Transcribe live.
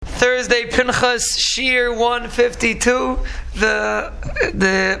Thursday, Pinchas, Shir 152, the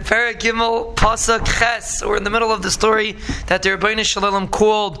Perek Gimel, Pasuk Ches. We're in the middle of the story that the Rebbeinu Shalom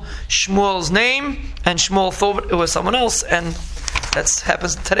called Shmuel's name, and Shmuel thought it was someone else, and that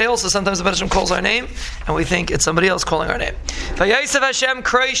happens today also. Sometimes the Rebbeinu Shalom calls our name, and we think it's somebody else calling our name. Vayayisav Hashem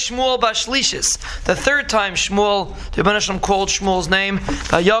krei Shmuel bashlishis. The third time Shmuel, the Rebbeinu Shalom called Shmuel's name.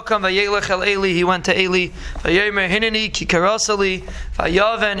 Vayakam vayelech el Eli. He went to Eli. Vayomer hineni ki karasali.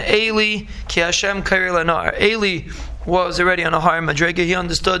 Vayaven Eli ki Hashem kair lanar. Eli was already on a higher madrega. He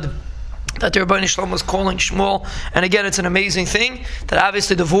understood that the Rebbeinu Shalom was calling Shmuel, and again, it's an amazing thing that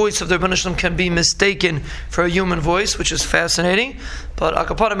obviously the voice of the Rebbeinu Shalom can be mistaken for a human voice, which is fascinating. But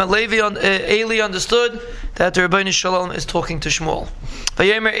Akapadim Eli understood that the Rebbeinu Shalom is talking to Shmuel.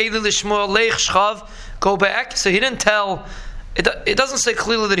 Vayemer Eli l'Shmuel leich shchav, go back. So he didn't tell. It doesn't say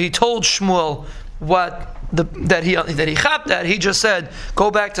clearly that he told Shmuel that he chapped that. He just said, go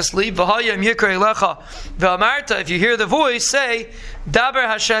back to sleep. If you hear the voice, say, Daber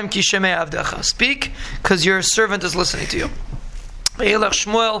Hashem ki shemei avdecha. Speak, because your servant is listening to you.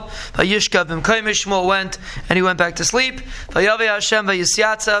 Shmuel went, and he went back to sleep. Shmuel,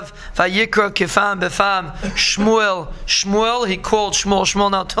 he called Shmuel.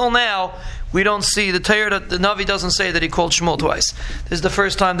 Now, till now, we don't see the Navi doesn't say that he called Shmuel twice. This is the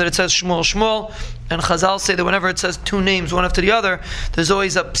first time that it says Shmuel, and Chazal say that whenever it says two names, one after the other, there's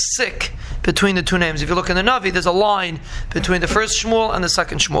always a psik between the two names. If you look in the Navi, there's a line between the first Shmuel and the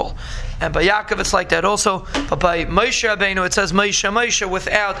second Shmuel. And by Yaakov, it's like that also. But by Moshe Rabbeinu, it says Moshe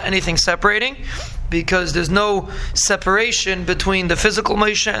without anything separating, because there's no separation between the physical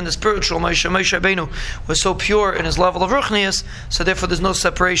Moshe and the spiritual Moshe. Moshe Rabbeinu was so pure in his level of Ruchnius, so therefore there's no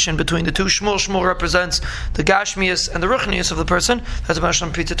separation between the two. Shmuel represents the Gashmius and the Ruchnius of the person. That's what Moshe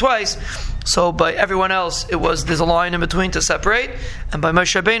repeated twice. So by everyone else, there's a line in between to separate. And by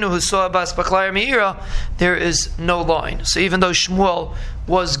Moshe Rabbeinu, who saw Bas Baklaya Meira, there is no line. So even though Shmuel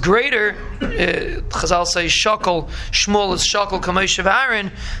was greater, Chazal say Shakal, Shmuel is Shakal Kamoshe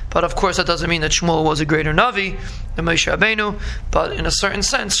Aaron, but of course that doesn't mean that Shmuel was a greater Navi than Moshe Rabbeinu, but in a certain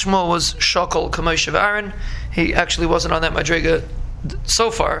sense Shmuel was Shakal Kamoshe Aaron. He actually wasn't on that madrega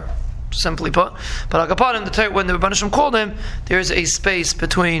so far, simply put. But Agapadim, when the Rebbeinu Shalom called him, there is a space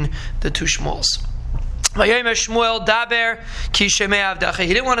between the two Shmuels. Shmuel Daber ki shemei avdecha. He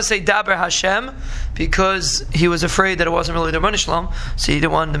didn't want to say Daber Hashem because he was afraid that it wasn't really the Rebbeinu Shalom, so he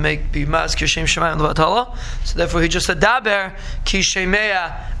didn't want to be mazkir Shem Shemayim Levatala. So therefore he just said Daber ki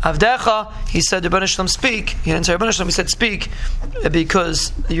shemei avdecha. He said the Rebbeinu Shalom speak. He didn't say Rebbeinu Shalom, he said speak,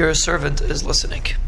 because your servant is listening.